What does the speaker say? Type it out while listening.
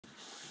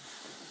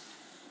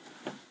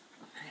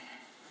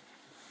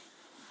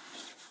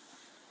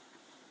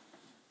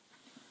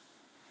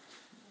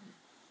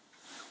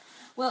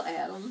Well,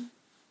 Adam,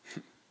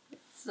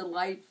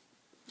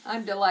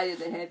 I'm delighted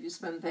to have you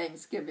spend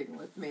Thanksgiving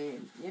with me.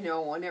 You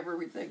know, whenever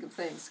we think of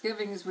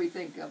Thanksgivings, we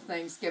think of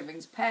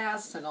Thanksgivings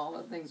past and all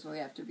the things we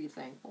have to be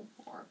thankful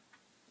for.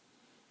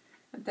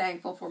 I'm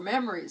thankful for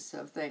memories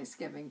of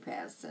Thanksgiving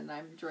past, and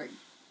I'm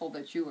grateful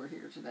that you are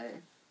here today.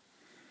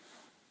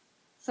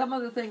 Some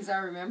of the things I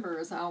remember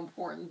is how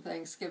important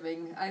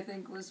Thanksgiving, I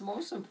think, was the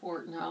most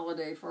important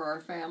holiday for our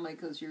family,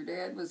 because your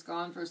dad was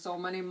gone for so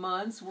many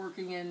months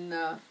working in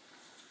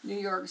New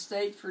York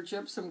State for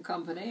Gypsum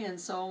Company, and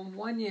so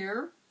one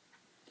year,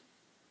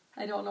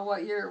 I don't know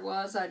what year it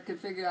was, I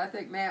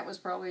think Matt was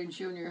probably in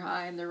junior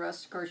high, and the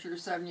rest, of course, you're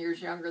 7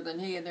 years younger than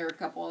he, and there were a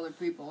couple other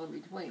people in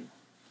between.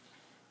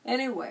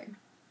 Anyway,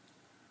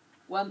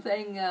 one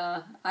thing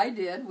I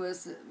did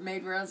was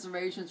made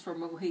reservations for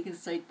Mohican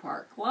State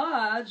Park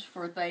Lodge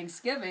for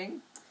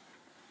Thanksgiving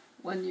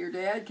when your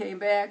dad came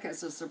back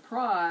as a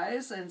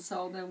surprise, and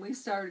so then we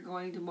started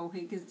going to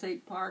Mohican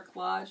State Park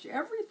Lodge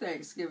every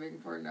Thanksgiving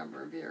for a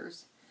number of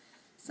years.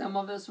 Some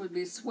of us would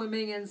be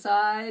swimming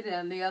inside,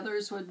 and the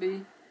others would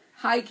be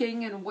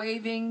hiking and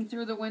waving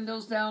through the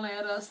windows down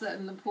at us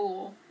in the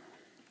pool,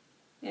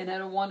 and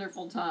had a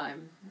wonderful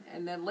time.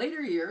 And then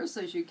later years,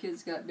 as you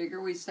kids got bigger,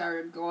 we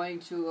started going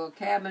to a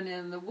cabin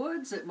in the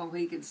woods at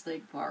Mohican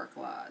State Park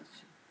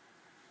Lodge.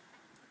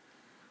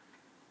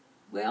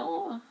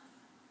 Well,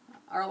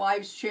 our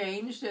lives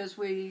changed as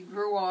we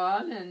grew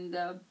on,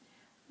 and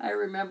I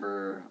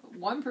remember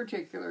one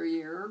particular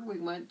year we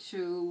went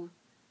to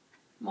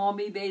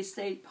Maumee Bay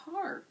State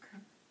Park.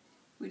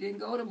 We didn't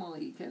go to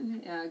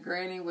Mohican.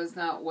 Granny was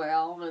not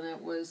well, and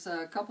it was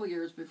a couple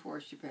years before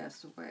she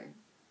passed away.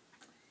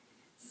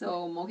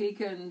 So Maumee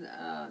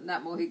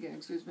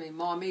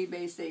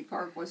Bay State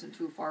Park wasn't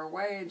too far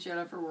away, and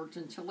Jennifer worked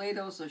in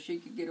Toledo, so she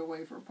could get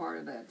away for part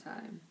of that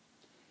time.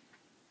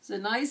 It's a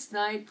nice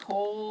night,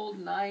 cold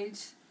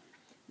night.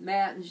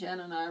 Matt and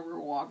Jen and I were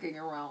walking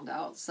around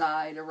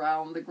outside,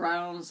 around the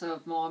grounds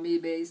of Maumee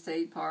Bay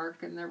State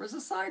Park, and there was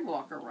a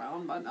sidewalk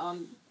around, but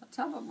on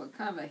top of a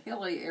kind of a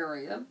hilly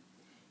area,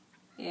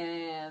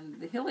 and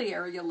the hilly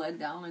area led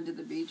down into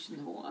the beach and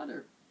the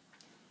water.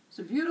 It's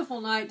a beautiful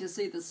night to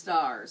see the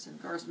stars, and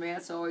of course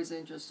Matt's always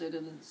interested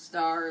in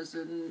stars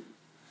and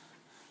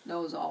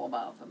knows all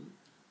about them.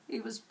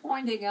 He was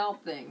pointing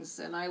out things,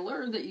 and I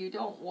learned that you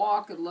don't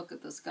walk and look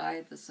at the sky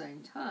at the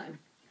same time,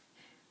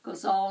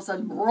 because all of a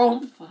sudden,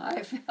 boom,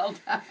 I fell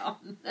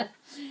down.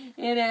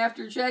 And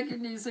after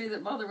checking to see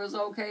that Mother was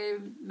okay,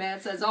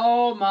 Matt says,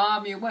 "Oh,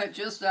 Mom, you went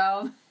just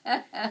down.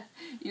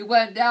 You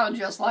went down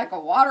just like a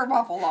water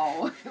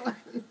buffalo."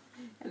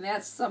 And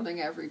that's something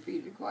I've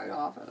repeated quite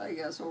often, I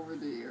guess, over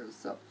the years.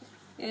 So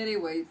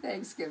anyway,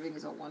 Thanksgiving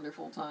is a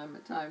wonderful time, a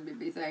time to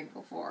be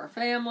thankful for our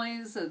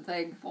families and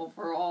thankful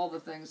for all the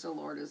things the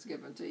Lord has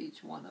given to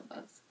each one of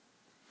us,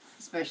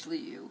 especially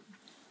you.